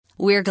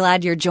We're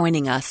glad you're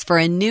joining us for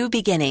A New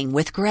Beginning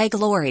with Greg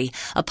Laurie,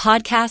 a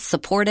podcast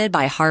supported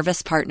by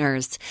Harvest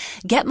Partners.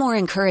 Get more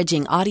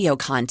encouraging audio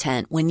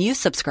content when you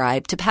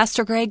subscribe to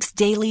Pastor Greg's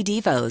Daily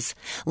Devos.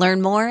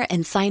 Learn more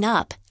and sign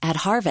up at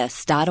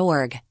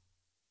harvest.org.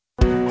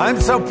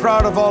 I'm so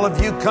proud of all of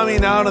you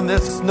coming out on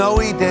this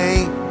snowy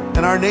day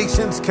in our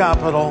nation's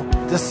capital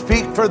to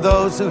speak for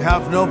those who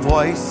have no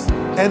voice.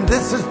 And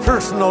this is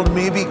personal to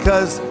me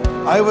because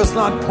I was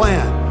not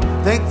planned.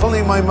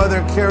 Thankfully, my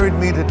mother carried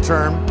me to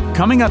term.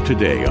 Coming up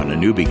today on A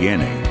New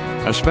Beginning,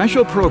 a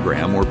special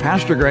program where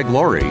Pastor Greg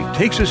Laurie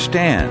takes a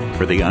stand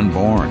for the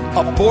unborn.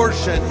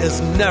 Abortion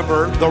is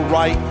never the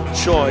right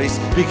choice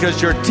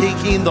because you're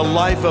taking the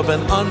life of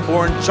an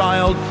unborn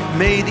child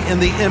made in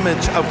the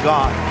image of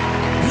God.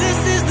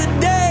 This is the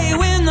day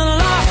when the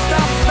lost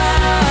are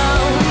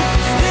found.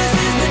 This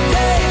is the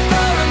day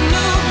for a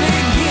new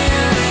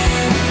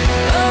beginning.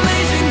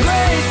 Amazing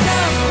grace,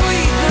 how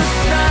sweet the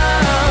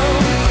sound.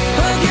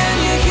 Again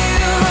you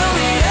hear all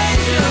the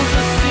angels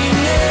are singing.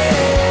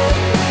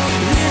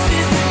 This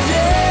is the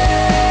day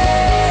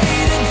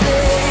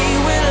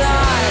when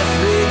life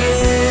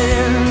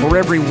begins. For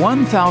every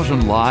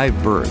 1,000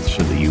 live births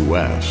in the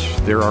U.S.,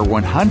 there are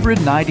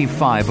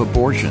 195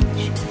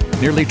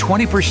 abortions, nearly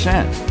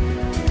 20%.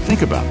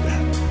 Think about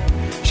that.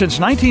 Since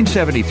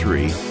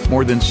 1973,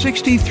 more than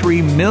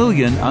 63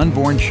 million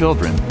unborn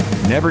children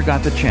never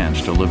got the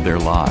chance to live their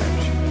lives.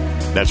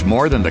 That's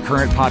more than the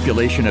current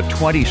population of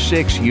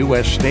 26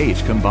 U.S.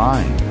 states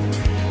combined.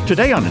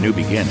 Today on A New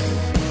Beginning,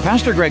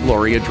 Pastor Greg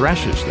Laurie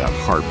addresses that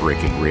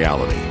heartbreaking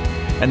reality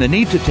and the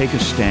need to take a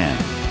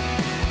stand.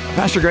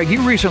 Pastor Greg,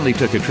 you recently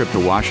took a trip to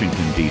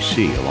Washington,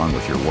 D.C. along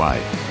with your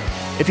wife.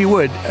 If you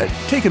would,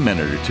 take a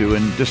minute or two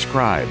and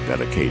describe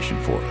that occasion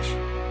for us.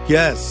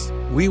 Yes,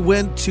 we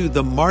went to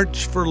the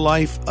March for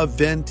Life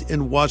event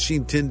in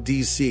Washington,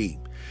 D.C.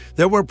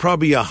 There were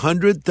probably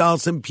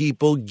 100,000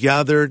 people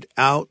gathered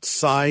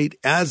outside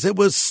as it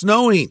was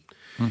snowing.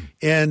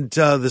 And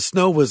the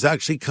snow was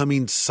actually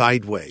coming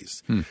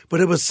sideways.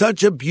 But it was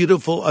such a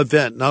beautiful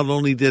event. Not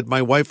only did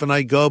my wife and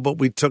I go, but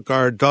we took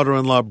our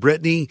daughter-in-law,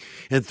 Brittany,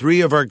 and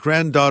 3 of our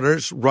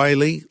granddaughters,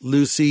 Riley,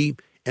 Lucy,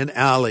 and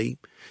Allie,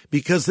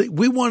 because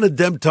we wanted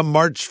them to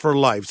march for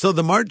life. So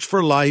the March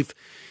for Life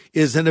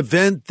is an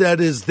event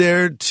that is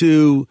there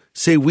to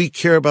say we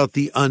care about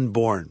the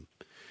unborn.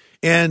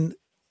 And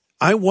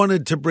I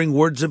wanted to bring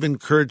words of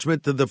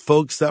encouragement to the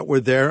folks that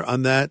were there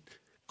on that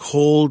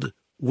cold,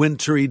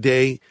 wintry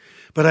day.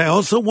 But I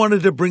also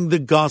wanted to bring the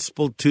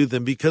gospel to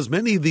them because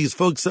many of these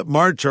folks that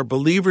march are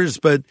believers,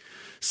 but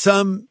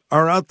some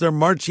are out there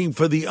marching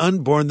for the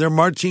unborn. They're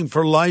marching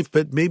for life,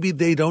 but maybe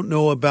they don't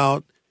know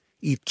about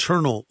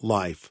eternal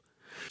life.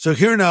 So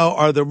here now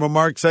are the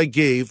remarks I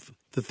gave,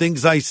 the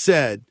things I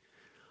said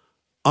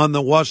on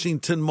the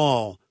Washington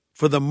Mall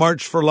for the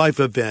March for Life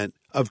event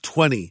of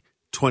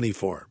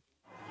 2024.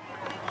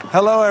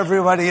 Hello,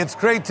 everybody. It's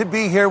great to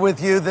be here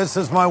with you. This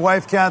is my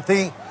wife,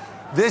 Kathy.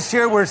 This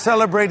year, we're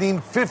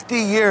celebrating 50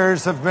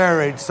 years of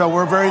marriage, so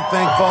we're very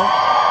thankful.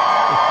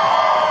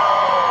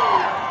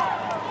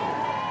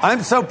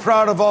 I'm so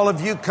proud of all of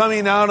you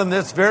coming out on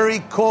this very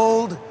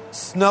cold,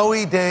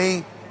 snowy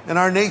day in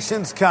our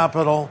nation's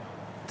capital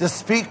to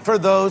speak for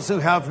those who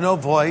have no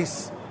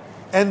voice.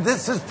 And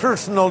this is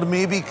personal to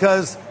me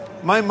because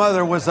my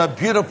mother was a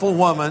beautiful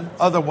woman.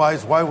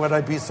 Otherwise, why would I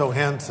be so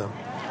handsome?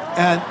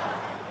 And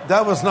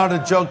that was not a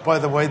joke, by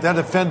the way. That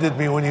offended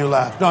me when you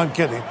laughed. No, I'm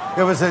kidding.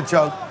 It was a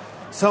joke.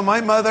 So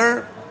my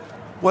mother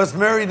was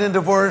married and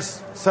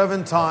divorced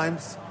 7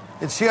 times.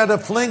 And she had a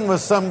fling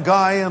with some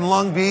guy in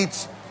Long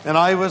Beach, and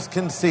I was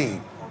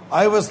conceived.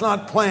 I was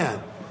not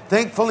planned.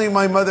 Thankfully,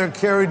 my mother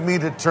carried me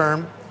to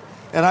term,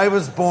 and I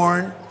was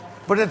born.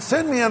 But it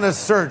sent me on a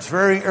search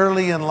very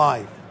early in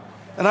life.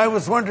 And I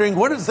was wondering,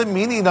 what is the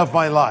meaning of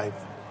my life?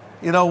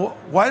 You know,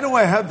 why do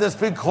I have this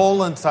big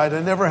hole inside? I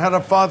never had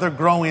a father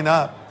growing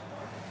up.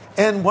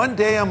 And one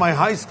day on my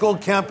high school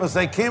campus,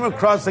 I came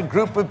across a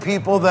group of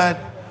people that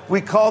we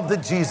called the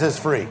Jesus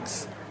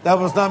Freaks. That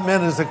was not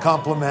meant as a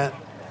compliment.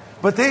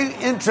 But they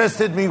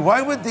interested me.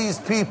 Why would these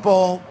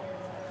people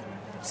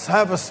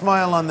have a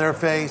smile on their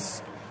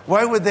face?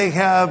 Why would they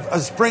have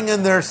a spring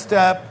in their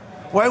step?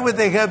 Why would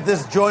they have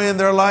this joy in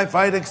their life?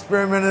 I'd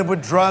experimented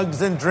with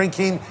drugs and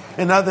drinking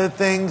and other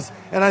things,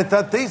 and I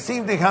thought they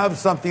seemed to have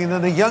something.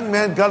 And a young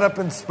man got up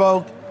and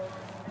spoke,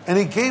 and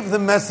he gave the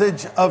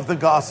message of the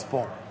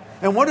gospel.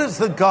 And what is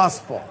the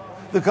gospel?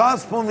 The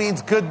gospel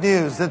means good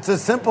news. It's a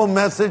simple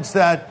message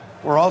that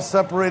we're all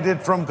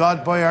separated from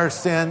God by our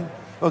sin.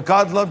 But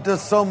God loved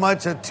us so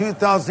much that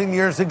 2,000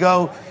 years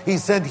ago, he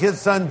sent his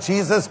son,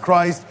 Jesus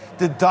Christ,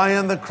 to die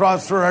on the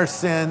cross for our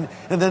sin,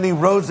 and then he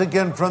rose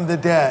again from the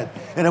dead.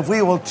 And if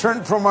we will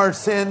turn from our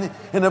sin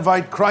and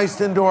invite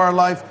Christ into our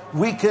life,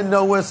 we can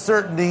know with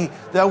certainty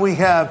that we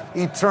have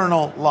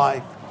eternal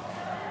life.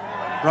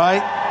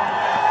 Right?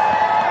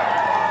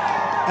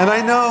 And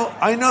I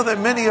know that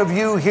many of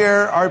you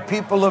here are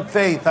people of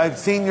faith. I've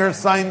seen your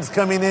signs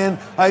coming in.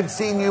 I've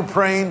seen you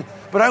praying.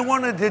 But I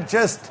wanted to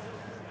just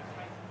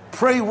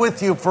pray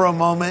with you for a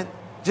moment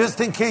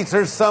just in case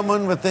there's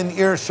someone within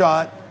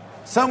earshot,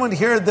 someone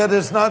here that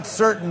is not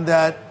certain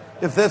that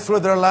if this were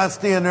their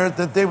last day on earth,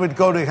 that they would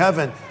go to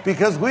heaven.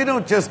 Because we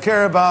don't just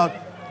care about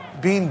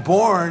being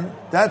born.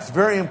 That's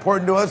very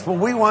important to us. But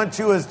we want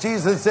you, as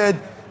Jesus said,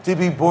 to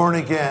be born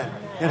again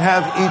and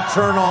have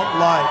eternal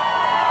life.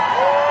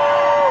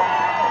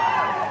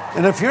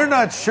 And if you're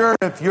not sure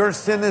if your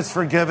sin is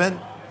forgiven,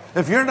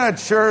 if you're not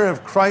sure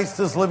if Christ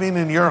is living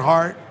in your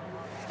heart,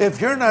 if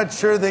you're not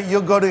sure that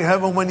you'll go to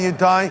heaven when you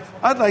die,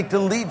 I'd like to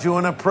lead you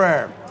in a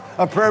prayer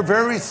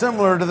very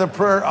similar to the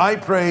prayer I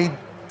prayed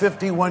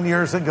 51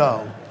 years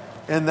ago.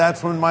 And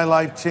that's when my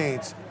life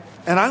changed.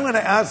 And I'm going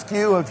to ask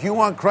you, if you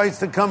want Christ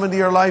to come into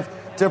your life,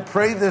 to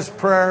pray this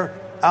prayer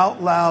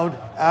out loud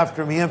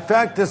after me. In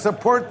fact, to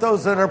support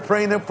those that are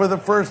praying it for the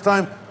first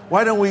time,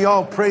 why don't we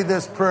all pray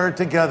this prayer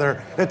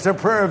together? It's a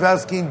prayer of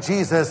asking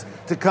Jesus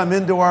to come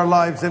into our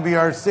lives and be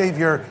our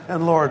Savior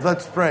and Lord.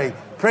 Let's pray.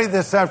 Pray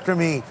this after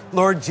me.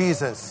 Lord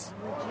Jesus,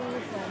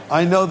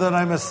 I know that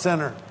I'm a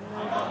sinner,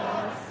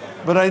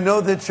 but I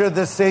know that you're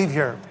the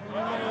Savior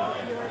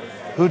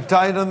who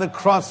died on the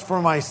cross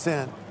for my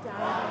sin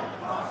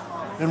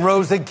and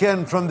rose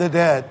again from the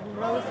dead.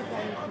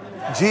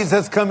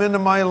 Jesus, come into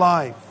my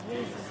life.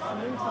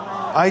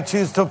 I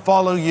choose to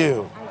follow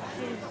you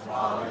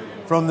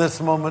from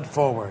this moment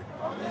forward.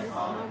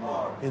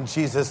 In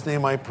Jesus'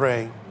 name I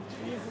pray.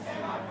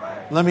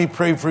 Let me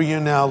pray for you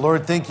now.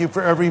 Lord, thank you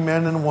for every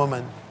man and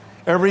woman,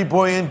 every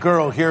boy and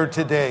girl here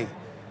today.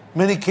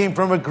 Many came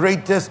from a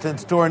great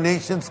distance to our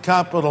nation's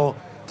capital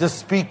to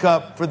speak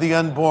up for the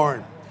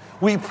unborn.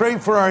 We pray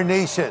for our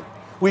nation.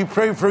 We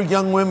pray for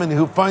young women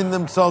who find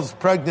themselves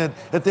pregnant,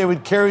 that they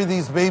would carry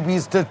these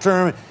babies to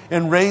term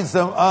and raise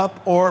them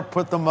up or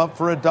put them up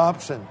for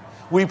adoption.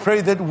 We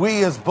pray that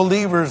we as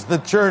believers, the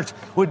church,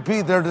 would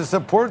be there to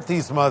support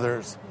these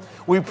mothers.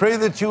 We pray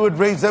that you would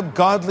raise up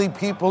godly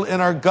people in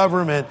our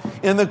government,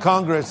 in the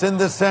Congress, in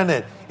the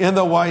Senate, in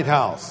the White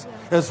House,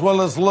 as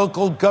well as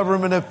local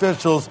government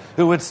officials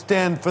who would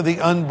stand for the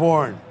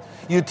unborn.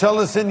 You tell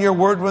us in your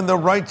word, when the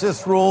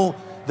righteous rule,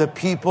 the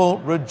people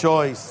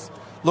rejoice.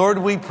 Lord,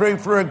 we pray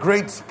for a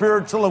great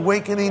spiritual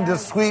awakening to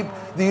sweep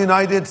the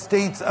United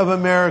States of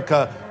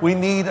America. We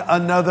need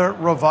another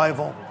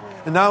revival.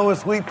 And now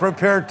as we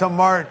prepare to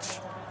march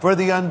for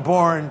the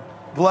unborn,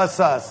 bless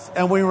us.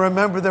 And we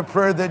remember the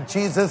prayer that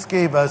Jesus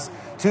gave us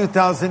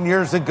 2,000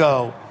 years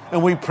ago.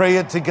 And we pray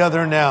it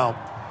together now.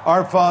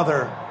 Our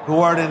Father, who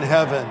art in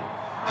heaven,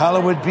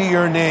 hallowed be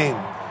your name.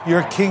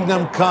 Your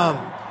kingdom come.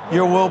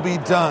 Your will be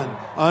done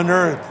on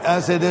earth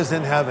as it is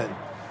in heaven.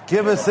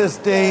 Give us this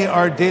day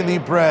our daily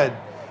bread,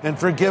 and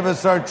forgive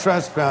us our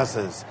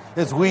trespasses,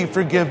 as we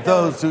forgive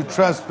those who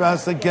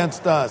trespass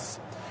against us.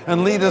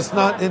 And lead us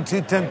not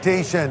into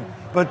temptation,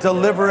 but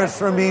deliver us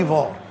from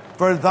evil.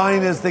 For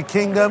thine is the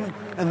kingdom,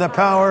 and the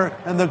power,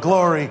 and the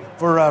glory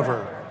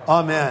forever.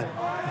 Amen.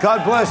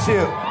 God bless you.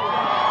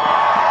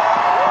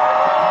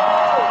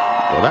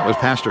 Well, that was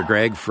Pastor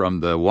Greg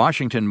from the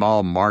Washington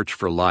Mall March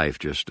for Life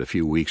just a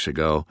few weeks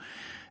ago.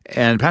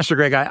 And Pastor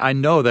Greg, I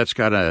know that's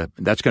going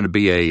to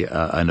be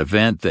an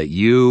event that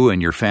you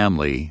and your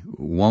family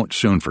won't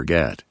soon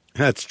forget.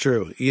 That's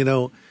true. You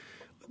know,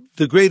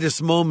 the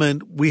greatest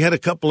moment, we had a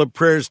couple of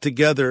prayers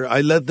together.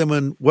 I led them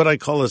in what I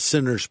call a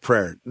sinner's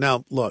prayer.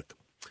 Now, look,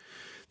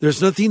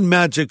 there's nothing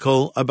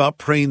magical about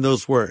praying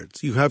those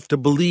words. You have to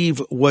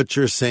believe what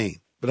you're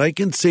saying. But I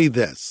can say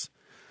this.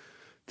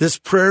 This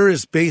prayer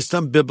is based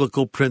on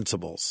biblical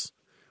principles,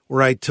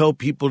 where I tell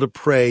people to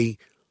pray,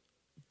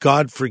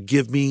 God,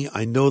 forgive me.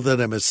 I know that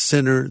I'm a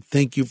sinner.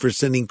 Thank you for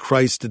sending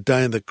Christ to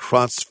die on the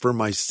cross for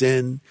my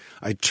sin.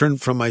 I turn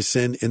from my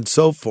sin, and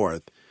so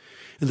forth.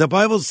 And the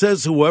Bible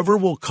says whoever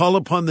will call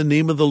upon the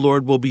name of the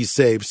Lord will be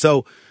saved.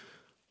 So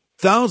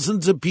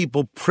thousands of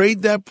people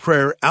prayed that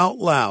prayer out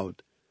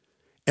loud.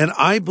 And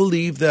I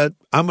believe that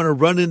I'm going to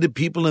run into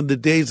people in the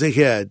days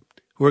ahead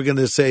who are going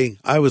to say,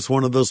 I was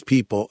one of those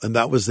people, and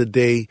that was the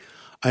day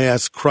I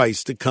asked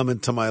Christ to come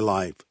into my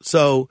life.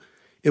 So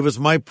it was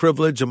my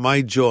privilege and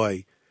my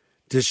joy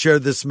to share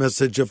this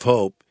message of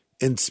hope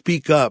and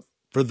speak up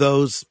for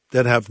those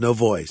that have no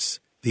voice,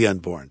 the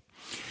unborn.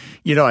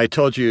 You know, I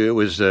told you it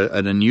was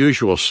an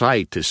unusual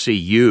sight to see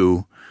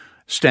you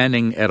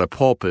standing at a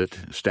pulpit,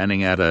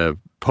 standing at a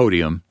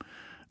podium,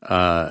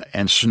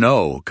 and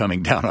snow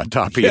coming down on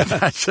top of you.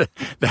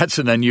 That's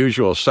an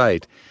unusual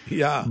sight.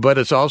 Yeah. But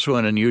it's also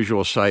an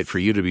unusual sight for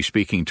you to be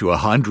speaking to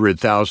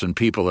 100,000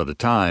 people at a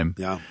time.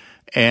 Yeah.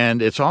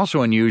 And it's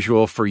also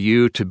unusual for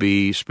you to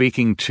be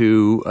speaking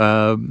to,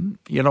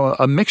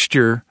 a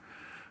mixture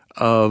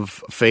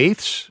of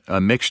faiths, a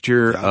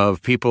mixture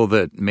of people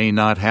that may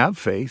not have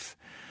faith.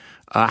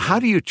 How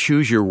do you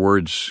choose your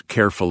words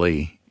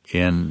carefully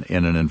in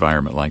an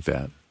environment like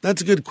that?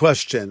 That's a good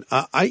question.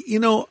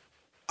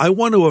 I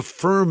want to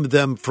affirm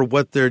them for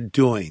what they're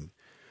doing.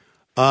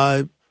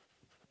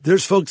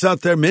 There's folks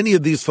out there, many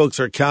of these folks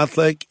are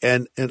Catholic,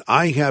 and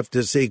I have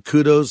to say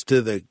kudos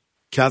to the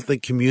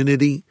Catholic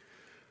community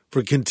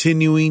for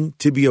continuing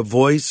to be a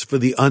voice for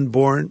the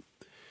unborn.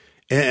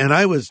 And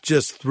I was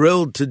just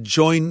thrilled to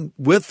join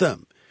with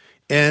them.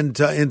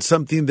 and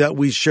something that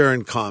we share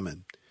in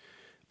common.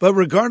 But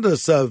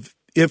regardless of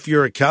if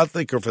you're a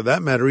Catholic or, for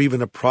that matter,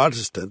 even a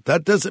Protestant,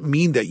 that doesn't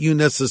mean that you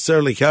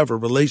necessarily have a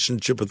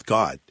relationship with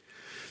God.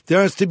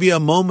 There has to be a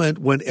moment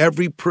when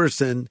every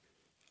person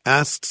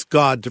asks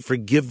God to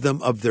forgive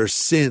them of their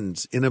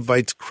sins and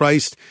invites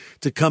Christ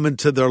to come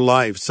into their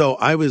life. So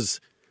I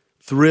was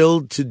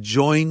thrilled to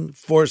join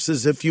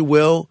forces, if you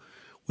will,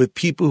 with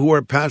people who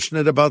are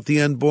passionate about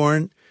the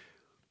unborn,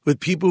 with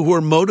people who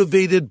are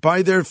motivated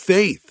by their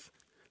faith,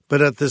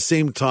 but at the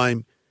same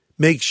time,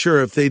 make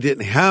sure if they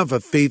didn't have a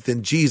faith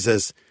in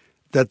Jesus,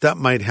 that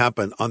might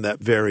happen on that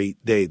very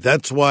day.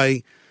 That's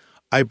why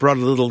I brought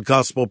a little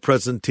gospel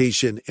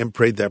presentation and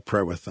prayed that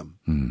prayer with them.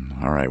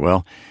 All right.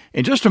 Well,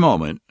 in just a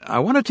moment, I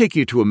want to take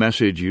you to a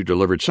message you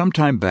delivered some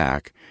time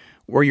back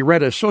where you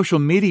read a social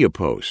media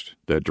post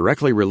that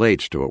directly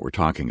relates to what we're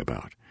talking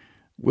about.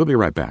 We'll be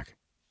right back.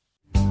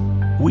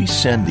 We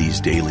send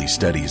these daily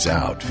studies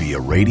out via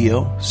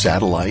radio,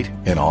 satellite,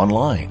 and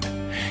online.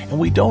 And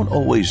we don't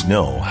always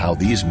know how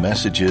these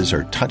messages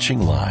are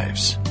touching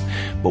lives.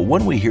 But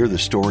when we hear the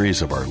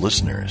stories of our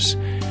listeners,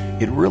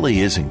 it really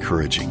is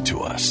encouraging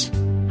to us.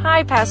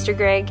 Hi, Pastor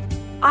Greg.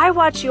 I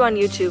watch you on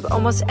YouTube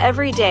almost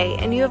every day,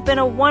 and you have been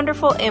a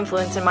wonderful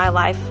influence in my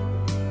life.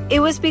 It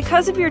was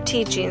because of your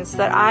teachings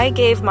that I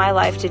gave my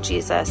life to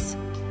Jesus.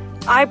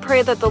 I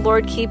pray that the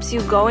Lord keeps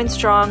you going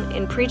strong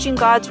in preaching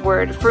God's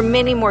Word for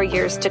many more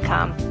years to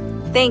come.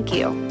 Thank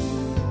you.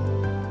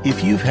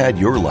 If you've had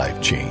your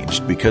life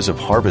changed because of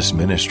Harvest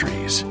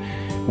Ministries,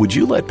 would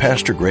you let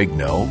Pastor Greg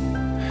know?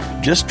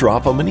 Just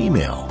drop him an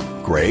email,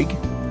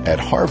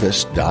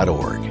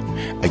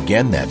 greg@harvest.org.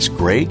 Again, that's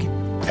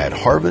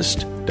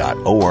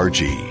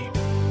greg@harvest.org.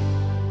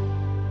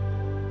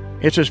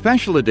 It's a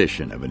special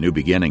edition of A New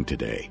Beginning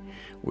today.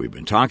 We've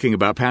been talking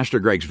about Pastor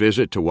Greg's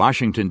visit to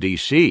Washington,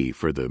 D.C.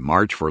 for the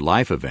March for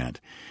Life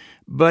event.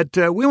 But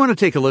we want to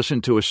take a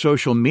listen to a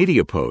social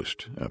media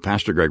post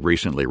Pastor Greg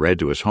recently read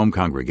to his home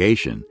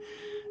congregation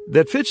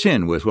that fits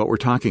in with what we're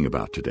talking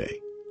about today.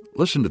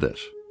 Listen to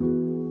this.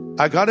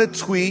 I got a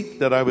tweet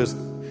that I was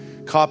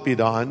copied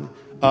on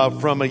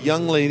from a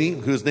young lady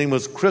whose name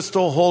was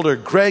Crystal Holder.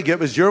 Greg, it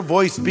was your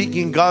voice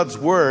speaking God's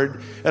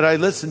word, and I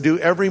listened to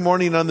every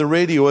morning on the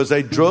radio as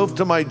I drove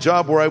to my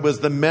job where I was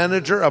the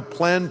manager of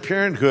Planned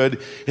Parenthood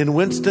in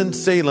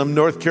Winston-Salem,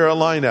 North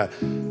Carolina.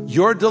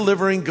 Your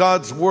delivering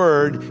God's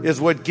word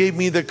is what gave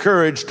me the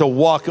courage to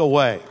walk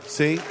away.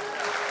 See?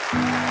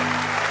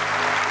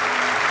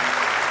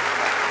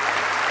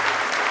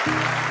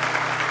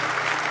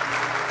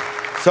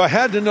 So I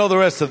had to know the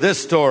rest of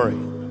this story.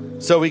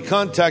 So we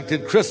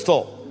contacted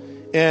Crystal.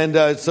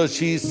 And so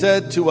she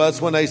said to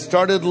us, when I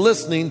started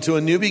listening to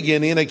A New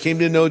Beginning, I came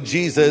to know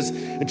Jesus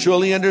and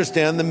truly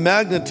understand the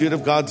magnitude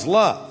of God's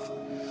love.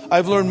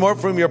 I've learned more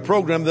from your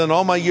program than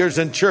all my years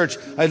in church.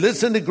 I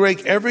listened to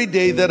Greg every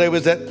day that I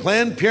was at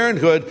Planned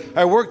Parenthood.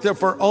 I worked there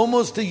for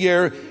almost a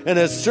year, and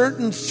a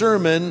certain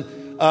sermon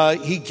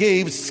he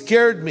gave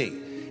scared me.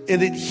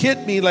 And it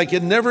hit me like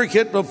it never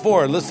hit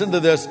before. Listen to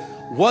this.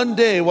 One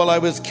day, while I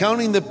was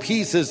counting the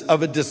pieces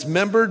of a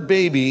dismembered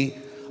baby,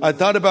 I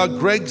thought about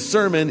Greg's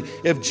sermon.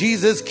 If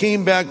Jesus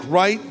came back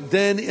right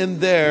then and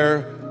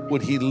there,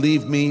 would he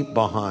leave me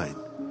behind?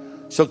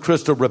 So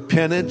Crystal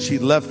repented. She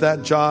left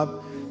that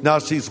job. Now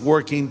she's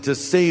working to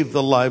save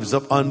the lives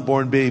of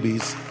unborn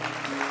babies.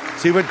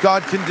 See what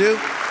God can do?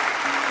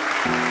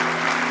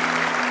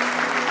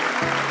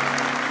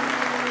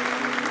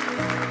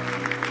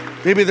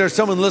 Maybe there's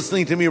someone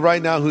listening to me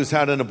right now who's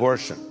had an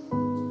abortion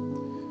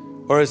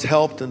or has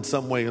helped in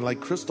some way,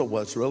 like Crystal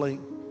was, really.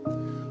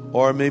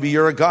 Or maybe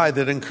you're a guy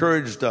that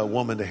encouraged a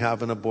woman to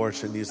have an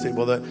abortion. You say,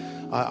 well,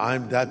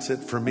 that's it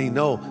for me.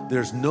 No,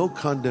 there's no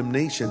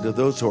condemnation to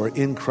those who are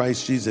in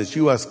Christ Jesus.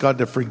 You ask God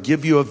to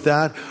forgive you of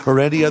that or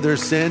any other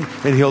sin,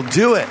 and he'll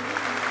do it.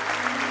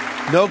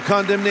 No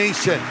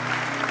condemnation.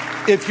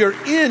 If you're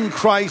in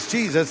Christ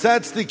Jesus,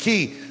 that's the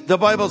key. The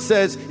Bible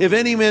says, if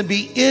any man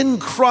be in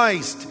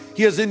Christ,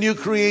 he is a new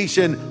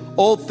creation.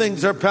 Old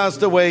things are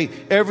passed away.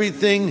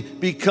 Everything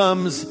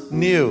becomes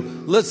new.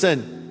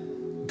 Listen.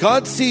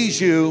 God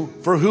sees you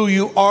for who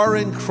you are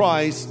in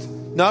Christ,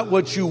 not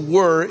what you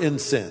were in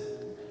sin.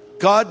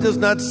 God does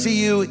not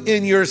see you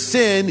in your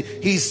sin.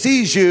 He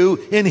sees you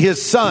in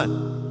his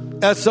Son.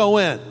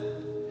 S-O-N.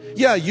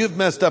 Yeah, you've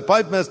messed up.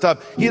 I've messed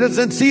up. He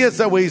doesn't see us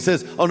that way. He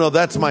says, oh no,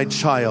 that's my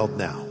child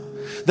now.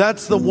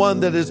 That's the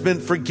one that has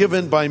been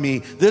forgiven by me.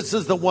 This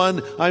is the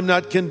one I'm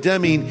not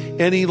condemning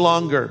any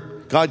longer.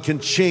 God can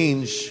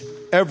change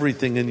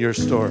everything in your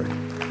story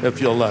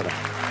if you'll let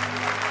him.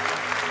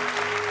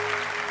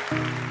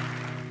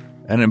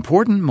 An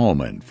important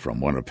moment from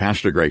one of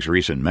Pastor Greg's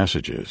recent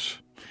messages.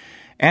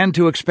 And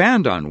to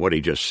expand on what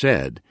he just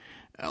said,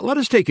 let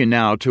us take you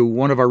now to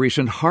one of our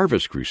recent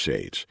Harvest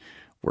Crusades,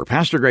 where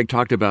Pastor Greg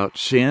talked about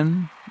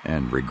sin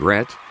and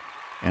regret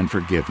and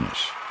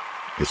forgiveness.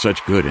 It's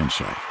such good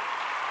insight.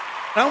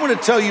 I want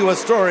to tell you a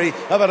story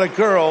about a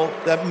girl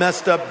that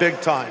messed up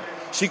big time.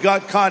 She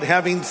got caught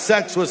having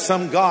sex with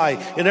some guy,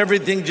 and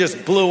everything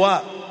just blew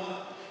up.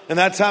 And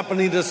that's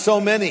happening to so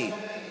many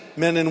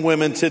men and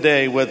women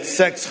today with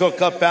sex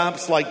hookup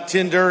apps like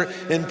Tinder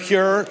and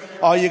Pure.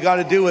 All you got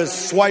to do is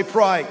swipe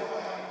right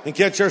and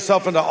get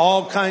yourself into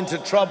all kinds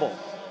of trouble.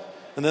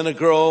 And then a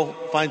girl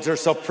finds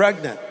herself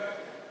pregnant.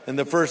 And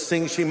the first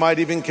thing she might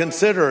even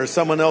consider, or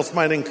someone else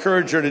might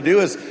encourage her to do,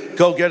 is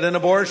go get an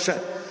abortion.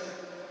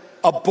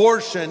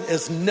 Abortion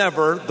is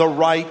never the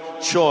right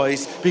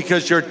choice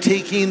because you're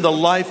taking the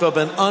life of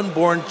an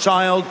unborn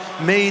child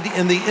made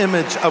in the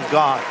image of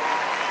God.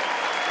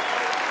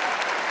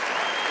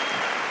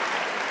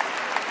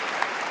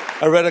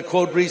 I read a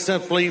quote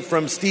recently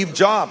from Steve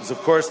Jobs, of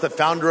course, the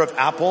founder of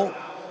Apple.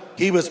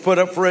 He was put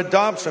up for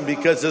adoption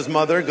because his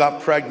mother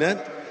got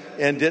pregnant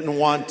and didn't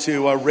want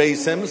to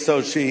raise him,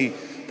 so she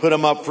put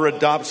him up for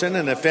adoption,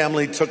 and a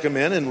family took him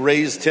in and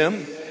raised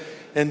him.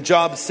 And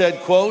Jobs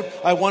said, quote,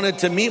 "I wanted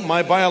to meet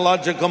my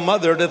biological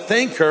mother to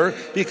thank her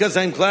because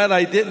I'm glad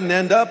I didn't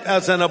end up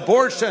as an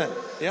abortion."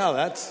 Yeah,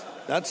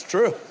 that's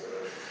true.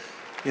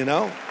 You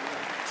know,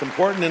 it's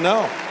important to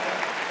know.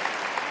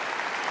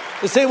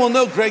 You say, well,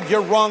 no, Greg,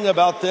 you're wrong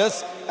about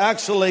this.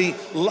 Actually,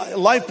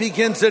 life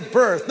begins at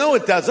birth. No,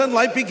 it doesn't.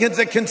 Life begins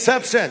at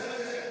conception.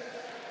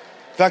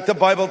 In fact, the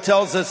Bible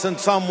tells us in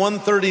Psalm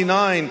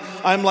 139,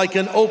 I'm like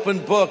an open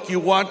book. You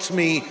watch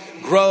me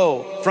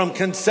grow from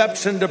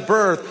conception to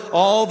birth.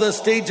 All the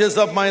stages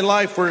of my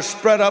life were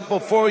spread up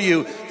before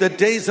you. The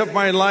days of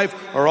my life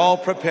are all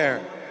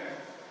prepared.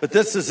 But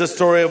this is the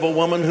story of a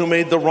woman who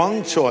made the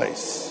wrong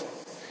choice.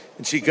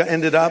 And she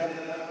ended up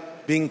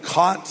being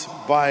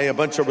caught by a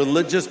bunch of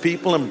religious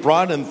people and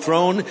brought and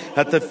thrown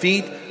at the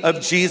feet of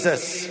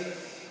Jesus.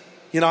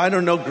 You know, I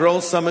don't know,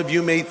 girls, some of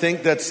you may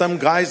think that some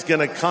guy's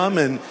going to come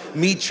and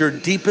meet your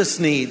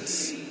deepest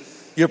needs.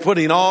 You're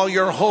putting all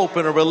your hope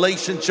in a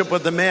relationship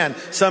with a man.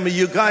 Some of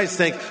you guys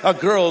think a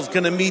girl's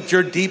going to meet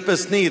your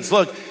deepest needs.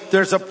 Look,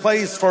 there's a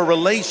place for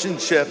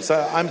relationships.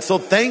 I'm so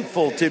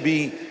thankful to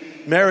be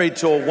married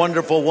to a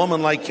wonderful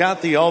woman like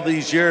Kathy all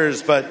these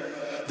years, but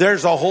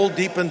there's a hole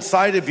deep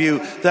inside of you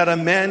that a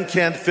man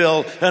can't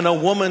fill and a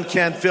woman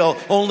can't fill.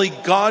 Only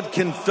God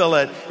can fill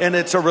it. And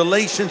it's a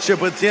relationship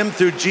with Him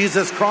through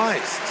Jesus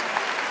Christ.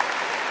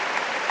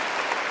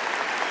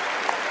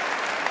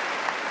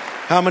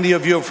 How many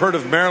of you have heard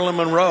of Marilyn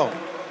Monroe?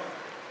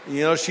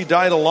 You know, she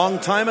died a long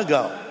time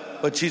ago,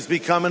 but she's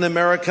become an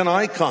American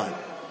icon.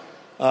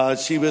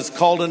 She was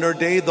called in her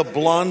day the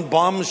blonde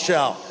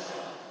bombshell.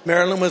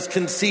 Marilyn was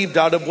conceived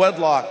out of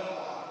wedlock.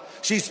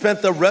 She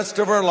spent the rest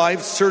of her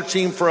life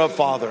searching for a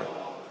father.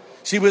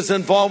 She was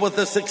involved with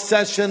a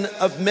succession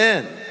of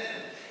men.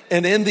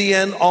 And in the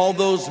end, all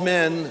those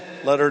men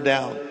let her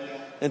down.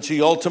 And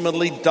she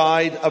ultimately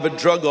died of a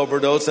drug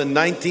overdose in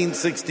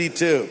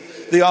 1962.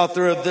 The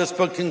author of this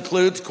book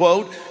concludes,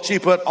 quote, she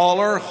put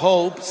all her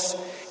hopes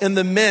in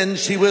the men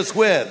she was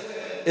with.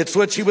 It's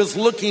what she was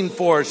looking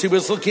for. She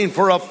was looking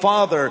for a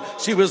father.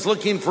 She was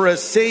looking for a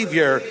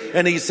savior.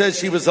 And he says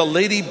she was a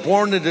lady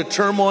born into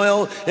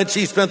turmoil, and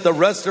she spent the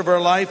rest of her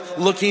life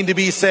looking to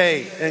be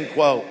saved, end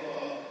quote.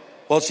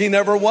 Well, she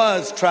never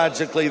was,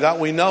 tragically, that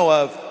we know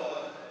of.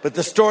 But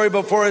the story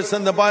before us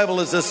in the Bible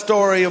is a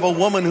story of a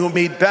woman who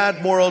made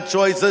bad moral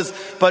choices,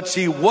 but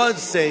she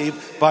was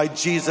saved by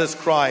Jesus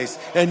Christ.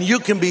 And you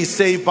can be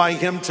saved by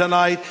Him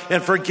tonight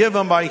and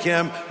forgiven by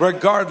Him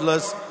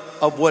regardless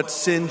of what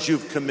sins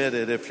you've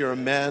committed, if you're a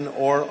man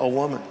or a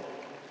woman.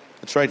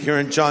 It's right here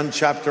in John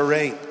chapter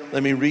 8.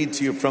 Let me read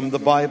to you from the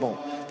Bible.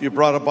 If you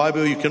brought a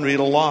Bible, you can read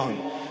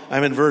along.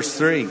 I'm in verse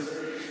 3.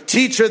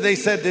 Teacher, they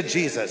said to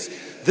Jesus,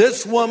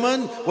 this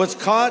woman was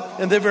caught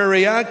in the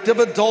very act of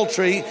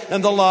adultery,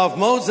 and the law of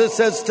Moses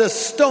says to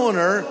stone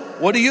her.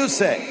 What do you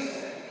say?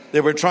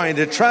 They were trying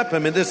to trap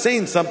him into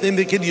saying something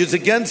they could use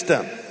against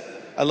him.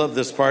 I love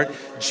this part.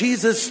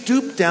 Jesus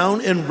stooped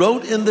down and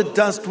wrote in the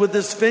dust with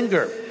his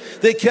finger.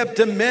 They kept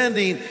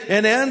demanding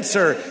an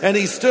answer, and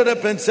he stood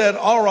up and said,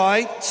 all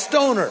right,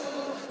 stone her.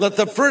 Let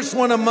the first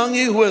one among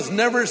you who has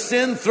never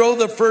sinned throw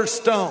the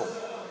first stone.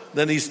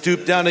 Then he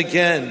stooped down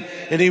again,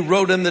 and he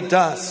wrote in the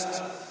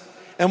dust.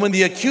 And when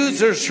the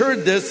accusers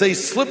heard this, they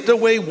slipped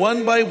away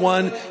one by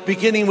one,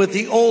 beginning with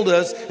the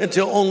oldest,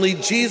 until only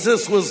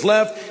Jesus was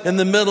left in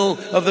the middle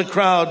of the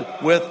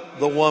crowd with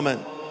the woman.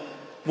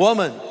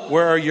 Woman,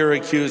 where are your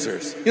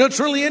accusers? You know, it's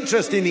really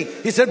interesting.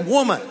 He said,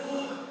 woman.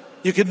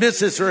 You could miss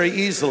this very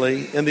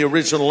easily in the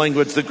original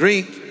language, the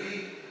Greek.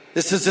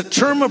 This is a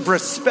term of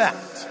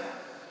respect.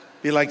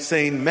 Be like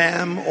saying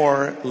ma'am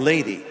or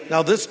lady.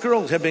 Now, this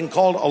girl had been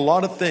called a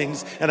lot of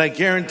things, and I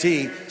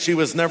guarantee she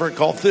was never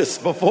called this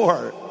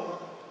before.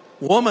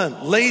 Woman,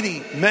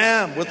 lady,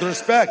 ma'am, with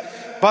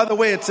respect. By the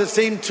way, it's the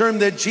same term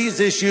that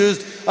Jesus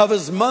used of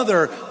his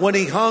mother when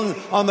he hung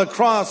on the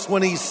cross,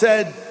 when he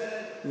said,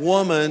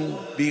 woman,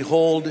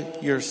 behold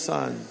your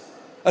son.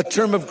 A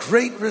term of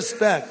great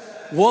respect.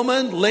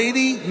 Woman,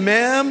 lady,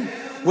 ma'am,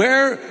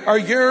 where are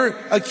your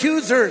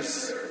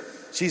accusers?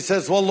 She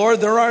says, well,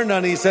 Lord, there are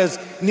none. He says,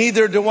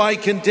 neither do I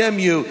condemn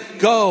you.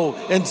 Go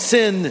and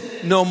sin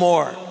no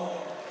more.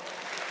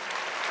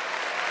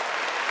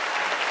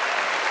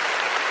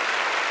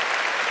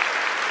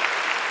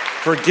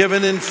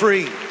 Forgiven and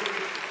free.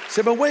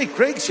 Say, but wait,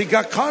 Greg, she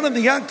got caught in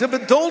the act of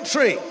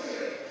adultery.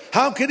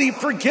 How could he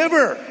forgive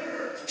her?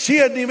 She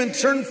hadn't even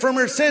turned from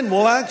her sin.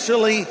 Well,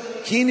 actually,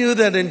 he knew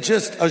that in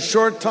just a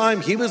short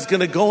time, he was going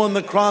to go on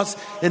the cross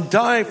and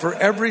die for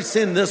every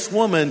sin this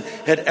woman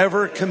had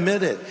ever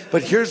committed.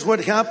 But here's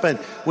what happened.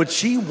 When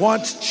she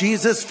watched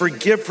Jesus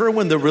forgive her,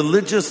 when the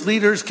religious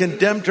leaders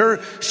condemned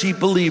her, she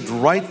believed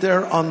right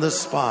there on the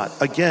spot.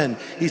 Again,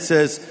 he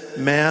says,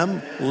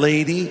 ma'am,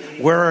 lady,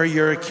 where are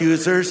your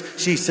accusers?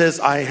 She says,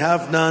 I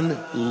have none,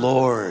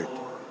 Lord.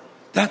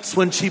 That's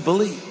when she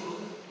believed.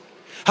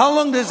 How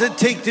long does it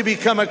take to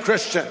become a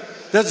Christian?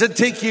 Does it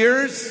take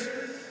years?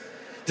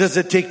 Does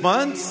it take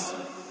months?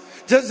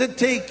 Does it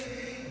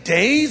take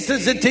days?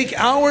 Does it take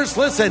hours?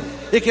 Listen,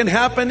 it can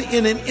happen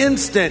in an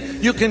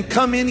instant. You can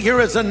come in here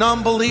as a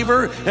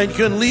non-believer and you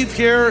can leave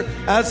here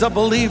as a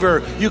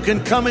believer. You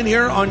can come in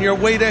here on your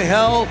way to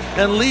hell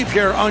and leave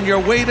here on your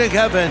way to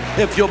heaven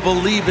if you'll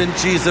believe in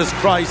Jesus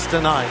Christ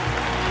tonight.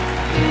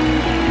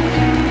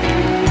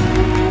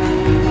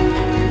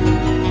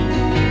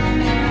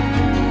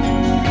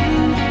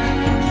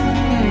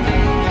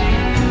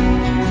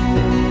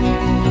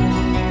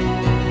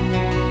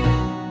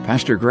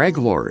 Pastor Greg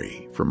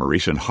Laurie from a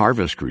recent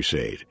Harvest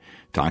Crusade,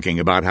 talking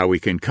about how we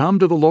can come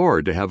to the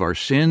Lord to have our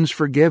sins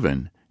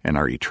forgiven and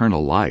our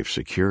eternal life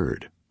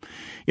secured.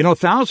 You know,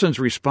 thousands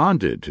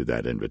responded to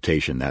that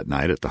invitation that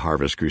night at the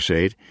Harvest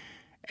Crusade,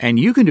 and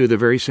you can do the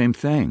very same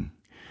thing.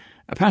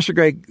 Pastor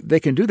Greg,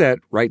 they can do that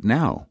right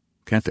now,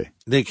 can't they?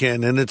 They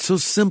can, and it's so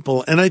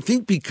simple. And I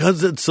think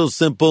because it's so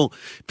simple,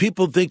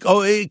 people think,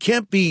 oh, it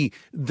can't be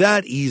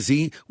that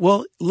easy.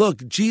 Well,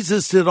 look,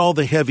 Jesus did all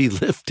the heavy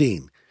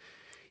lifting.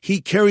 He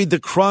carried the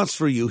cross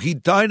for you. He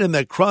died on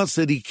that cross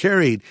that he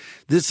carried.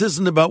 This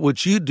isn't about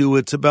what you do.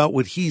 It's about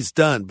what he's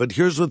done. But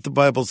here's what the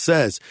Bible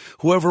says.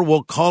 Whoever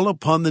will call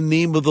upon the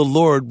name of the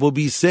Lord will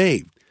be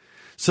saved.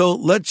 So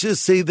let's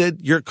just say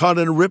that you're caught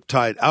in a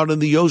riptide out in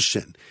the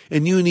ocean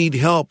and you need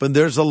help and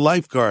there's a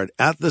lifeguard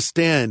at the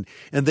stand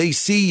and they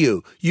see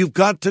you. You've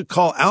got to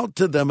call out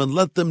to them and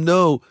let them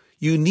know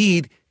you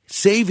need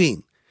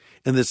saving.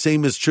 And the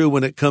same is true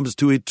when it comes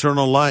to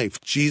eternal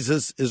life.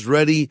 Jesus is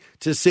ready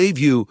to save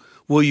you.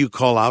 Will you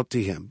call out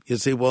to him? You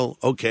say, well,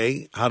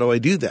 okay, how do I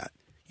do that?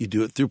 You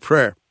do it through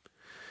prayer.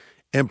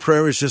 And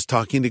prayer is just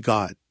talking to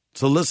God.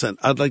 So listen,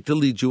 I'd like to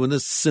lead you in a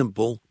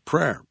simple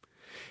prayer.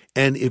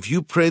 And if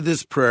you pray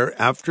this prayer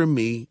after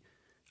me,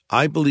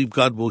 I believe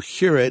God will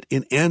hear it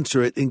and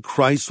answer it, and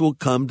Christ will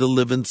come to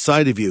live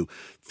inside of you.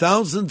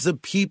 Thousands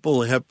of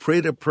people have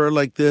prayed a prayer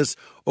like this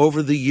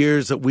over the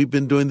years that we've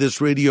been doing this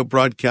radio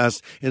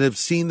broadcast and have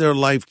seen their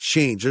life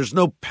change. There's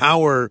no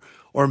power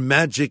or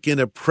magic in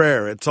a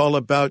prayer. It's all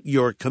about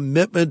your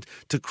commitment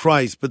to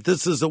Christ. But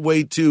this is a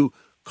way to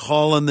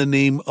call on the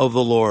name of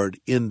the Lord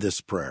in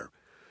this prayer.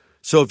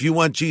 So if you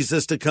want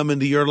Jesus to come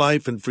into your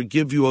life and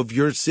forgive you of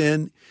your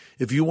sin,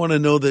 if you want to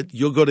know that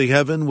you'll go to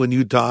heaven when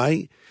you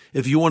die,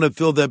 if you want to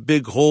fill that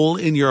big hole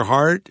in your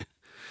heart,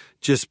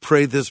 just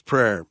pray this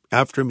prayer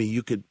after me.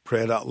 You could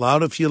pray it out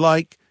loud if you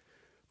like.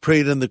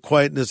 Pray it in the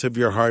quietness of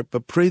your heart,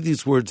 but pray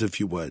these words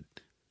if you would.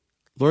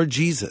 Lord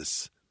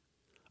Jesus,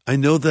 I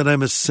know that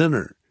I'm a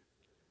sinner,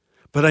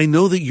 but I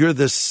know that you're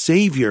the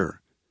Savior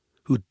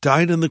who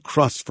died on the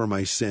cross for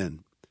my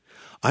sin.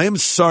 I am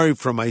sorry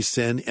for my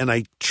sin, and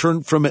I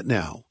turn from it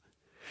now.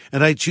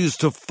 And I choose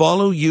to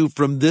follow you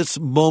from this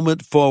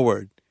moment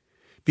forward.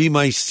 Be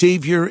my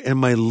Savior and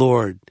my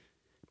Lord.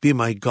 Be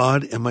my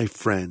God and my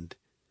friend.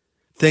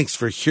 Thanks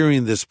for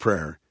hearing this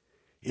prayer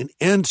and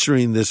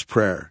answering this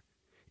prayer.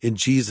 In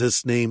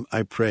Jesus' name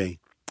I pray.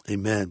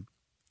 Amen.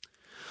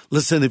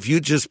 Listen, if you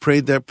just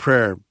prayed that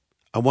prayer,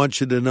 I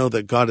want you to know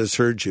that God has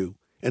heard you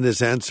and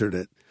has answered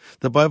it.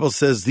 The Bible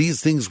says,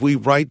 these things we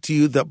write to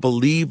you that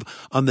believe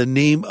on the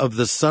name of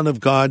the Son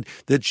of God,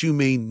 that you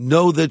may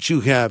know that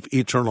you have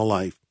eternal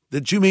life,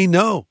 that you may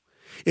know.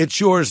 It's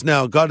yours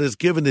now. God has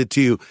given it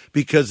to you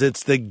because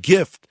it's the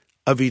gift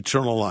of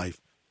eternal life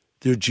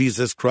through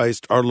Jesus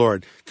Christ our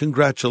Lord.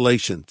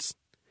 Congratulations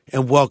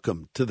and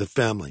welcome to the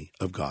family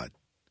of God.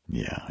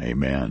 Yeah,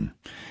 amen.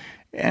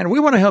 And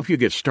we want to help you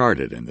get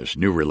started in this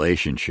new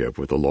relationship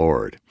with the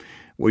Lord.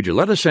 Would you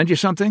let us send you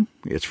something?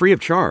 It's free of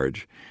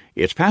charge.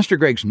 It's Pastor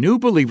Greg's New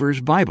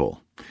Believers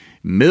Bible.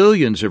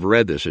 Millions have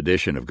read this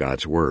edition of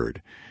God's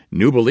Word.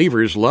 New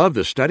believers love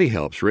the study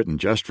helps written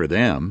just for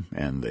them,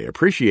 and they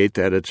appreciate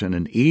that it's in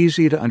an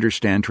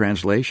easy-to-understand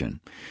translation.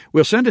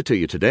 We'll send it to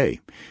you today.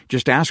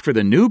 Just ask for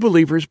the New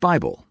Believers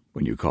Bible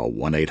when you call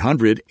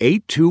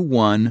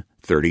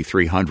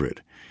 1-800-821-3300.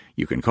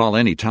 You can call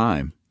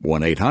anytime,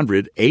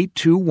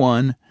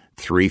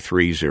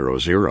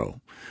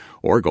 1-800-821-3300.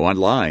 Or go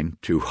online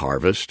to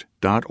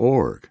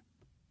harvest.org.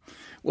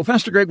 Well,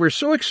 Pastor Greg, we're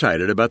so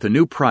excited about the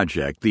new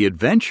project, The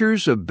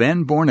Adventures of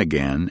Ben Born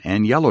Again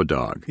and Yellow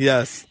Dog.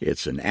 Yes.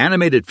 It's an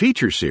animated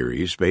feature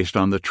series based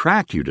on the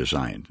tract you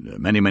designed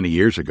many, many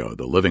years ago,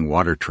 the Living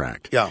Water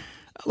Tract. Yeah.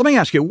 Let me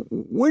ask you,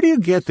 where do you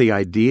get the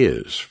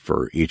ideas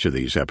for each of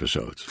these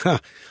episodes?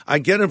 I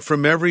get them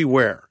from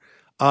everywhere.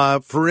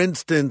 For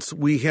instance,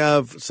 we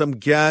have some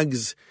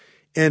gags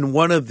in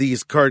one of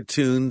these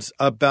cartoons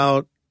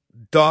about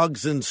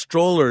dogs and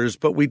strollers,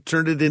 but we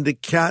turned it into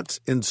cats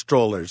in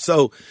strollers.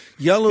 So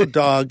Yellow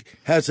Dog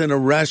has an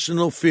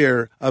irrational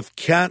fear of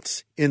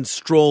cats in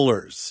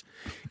strollers.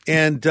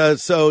 And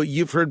so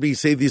you've heard me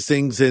say these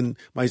things in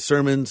my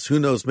sermons. Who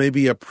knows,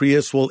 maybe a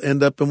Prius will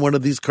end up in one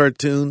of these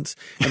cartoons,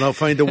 and I'll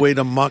find a way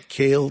to mock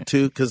Kale,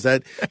 too, because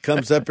that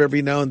comes up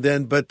every now and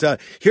then. But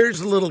here's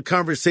a little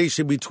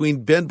conversation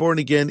between Ben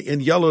Born-Again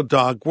and Yellow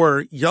Dog,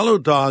 where Yellow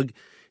Dog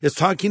is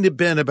talking to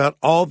Ben about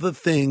all the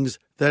things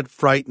that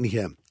frighten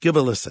him. Give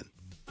a listen.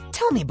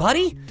 Tell me,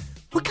 buddy,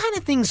 what kind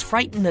of things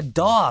frighten a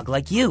dog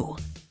like you?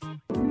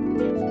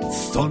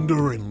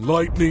 Thunder and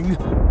lightning.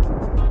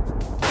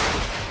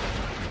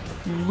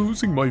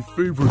 Losing my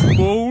favorite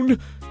bone.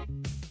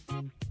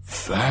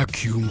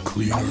 Vacuum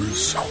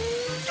cleaners.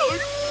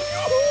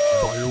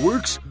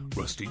 Fireworks,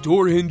 rusty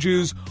door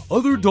hinges,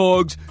 other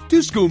dogs,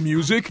 disco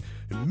music,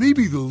 and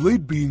maybe the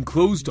lid being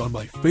closed on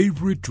my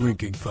favorite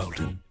drinking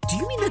fountain. Do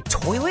you mean the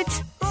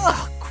toilet?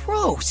 Ugh,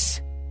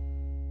 gross.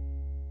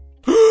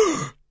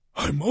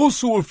 I'm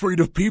also afraid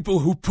of people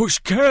who push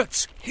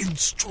cats in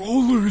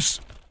strollers.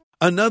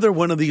 Another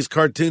one of these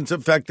cartoons,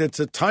 in fact, it's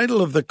the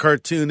title of the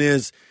cartoon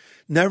is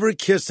Never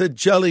Kiss a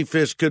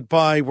Jellyfish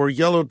Goodbye, where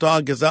Yellow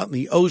Dog is out in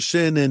the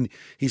ocean and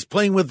he's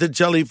playing with the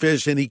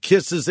jellyfish and he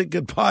kisses it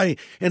goodbye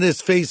and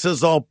his face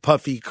is all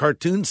puffy,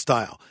 cartoon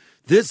style.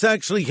 This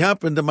actually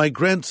happened to my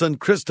grandson,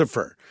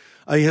 Christopher.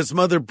 His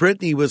mother,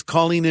 Brittany, was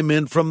calling him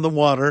in from the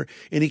water,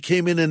 and he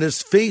came in and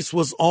his face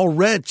was all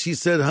red. She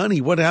said,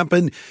 honey, what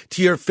happened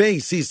to your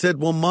face? He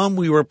said, well, Mom,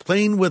 we were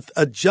playing with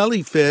a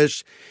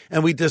jellyfish,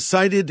 and we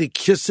decided to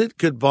kiss it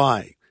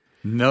goodbye.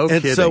 No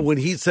and kidding. So when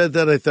he said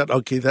that, I thought,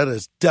 okay, that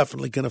is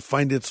definitely going to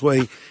find its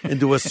way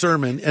into a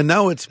sermon. And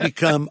now it's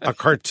become a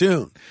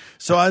cartoon.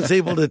 So I was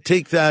able to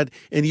take that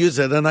and use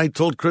it. And I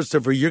told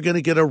Christopher, you're going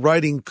to get a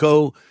writing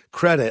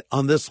credit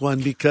on this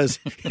one because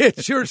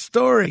it's your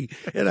story.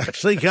 It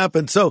actually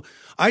happened. So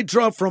I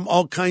draw from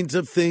all kinds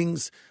of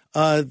things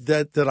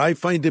that I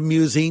find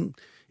amusing.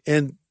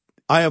 And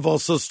I have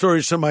also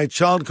stories from my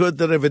childhood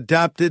that I've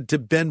adapted to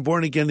Ben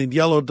Born-Again and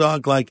Yellow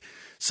Dog. Like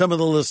some of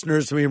the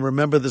listeners may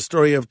remember the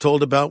story I've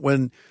told about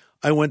when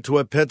I went to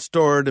a pet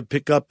store to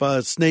pick up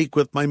a snake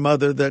with my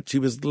mother that she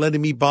was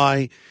letting me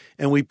buy,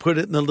 and we put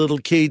it in the little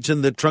cage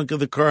in the trunk of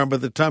the car. And by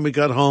the time we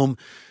got home,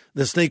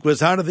 the snake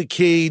was out of the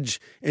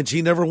cage, and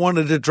she never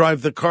wanted to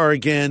drive the car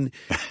again.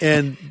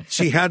 And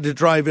she had to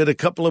drive it a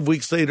couple of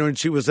weeks later, and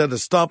she was at a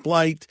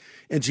stoplight,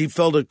 and she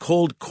felt a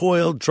cold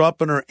coil drop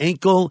on her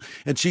ankle,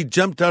 and she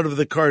jumped out of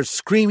the car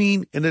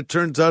screaming, and it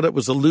turns out it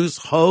was a loose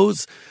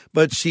hose.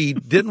 But she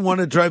didn't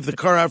want to drive the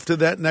car after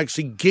that and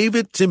actually gave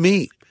it to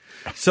me.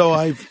 So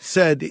I've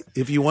said,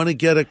 if you want to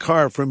get a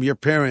car from your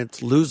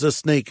parents, lose a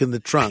snake in the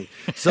trunk.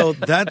 So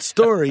that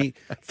story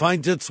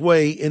finds its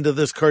way into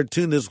this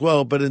cartoon as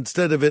well. But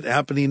instead of it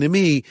happening to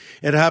me,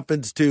 it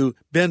happens to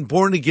Ben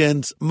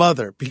Born-Again's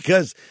mother,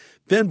 because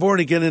Ben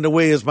Born-Again in a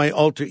way is my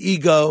alter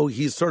ego.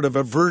 He's sort of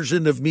a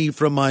version of me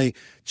from my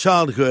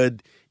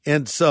childhood.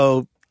 And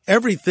so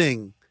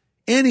anything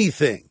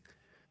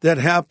that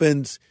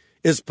happens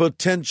is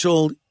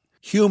potential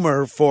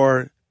humor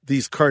for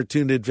these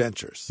cartoon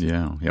adventures.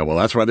 Yeah. Well,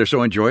 that's why they're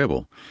so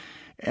enjoyable.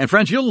 And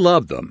friends, you'll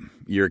love them.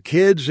 Your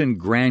kids and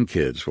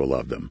grandkids will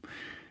love them.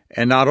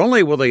 And not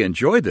only will they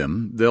enjoy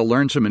them, they'll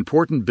learn some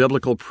important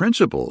biblical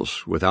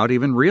principles without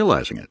even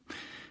realizing it.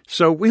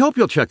 So we hope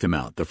you'll check them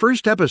out. The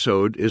first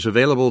episode is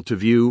available to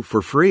view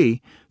for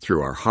free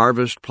through our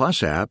Harvest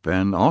Plus app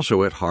and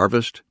also at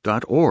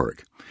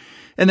harvest.org.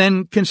 And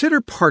then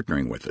consider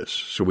partnering with us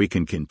so we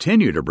can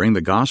continue to bring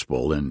the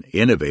gospel in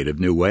innovative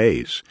new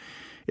ways.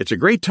 It's a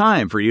great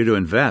time for you to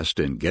invest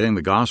in getting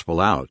the gospel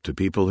out to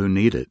people who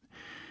need it.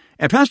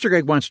 And Pastor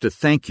Greg wants to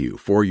thank you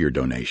for your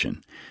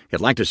donation.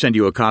 He'd like to send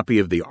you a copy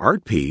of the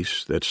art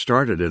piece that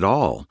started it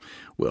all.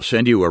 We'll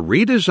send you a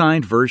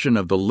redesigned version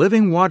of the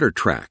Living Water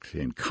tract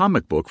in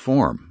comic book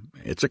form.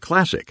 It's a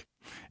classic.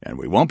 And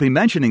we won't be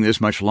mentioning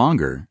this much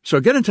longer, so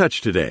get in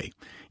touch today.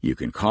 You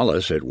can call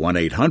us at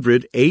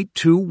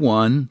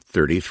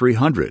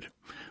 1-800-821-3300,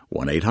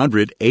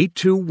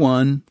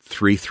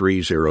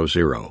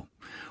 1-800-821-3300.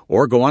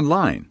 Or go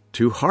online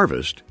to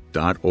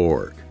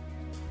harvest.org.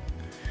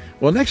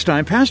 Well, next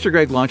time, Pastor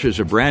Greg launches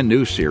a brand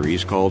new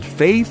series called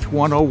Faith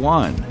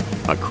 101,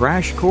 a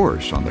crash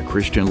course on the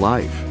Christian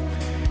life.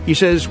 He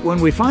says, when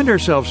we find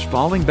ourselves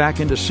falling back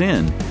into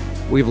sin,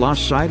 we've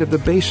lost sight of the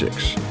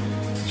basics.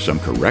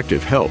 Some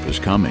corrective help is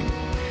coming.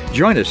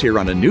 Join us here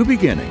on A New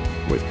Beginning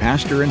with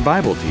pastor and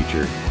Bible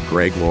teacher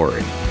Greg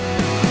Laurie.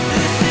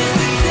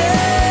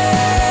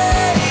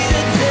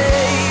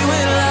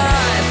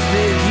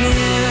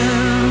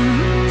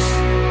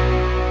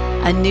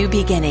 A New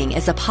Beginning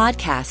is a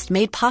podcast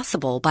made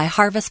possible by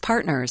Harvest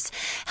Partners,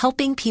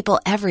 helping people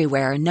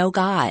everywhere know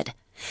God.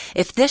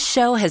 If this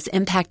show has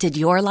impacted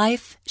your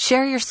life,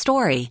 share your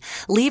story,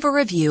 leave a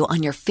review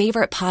on your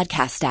favorite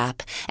podcast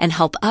app, and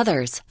help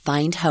others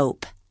find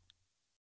hope.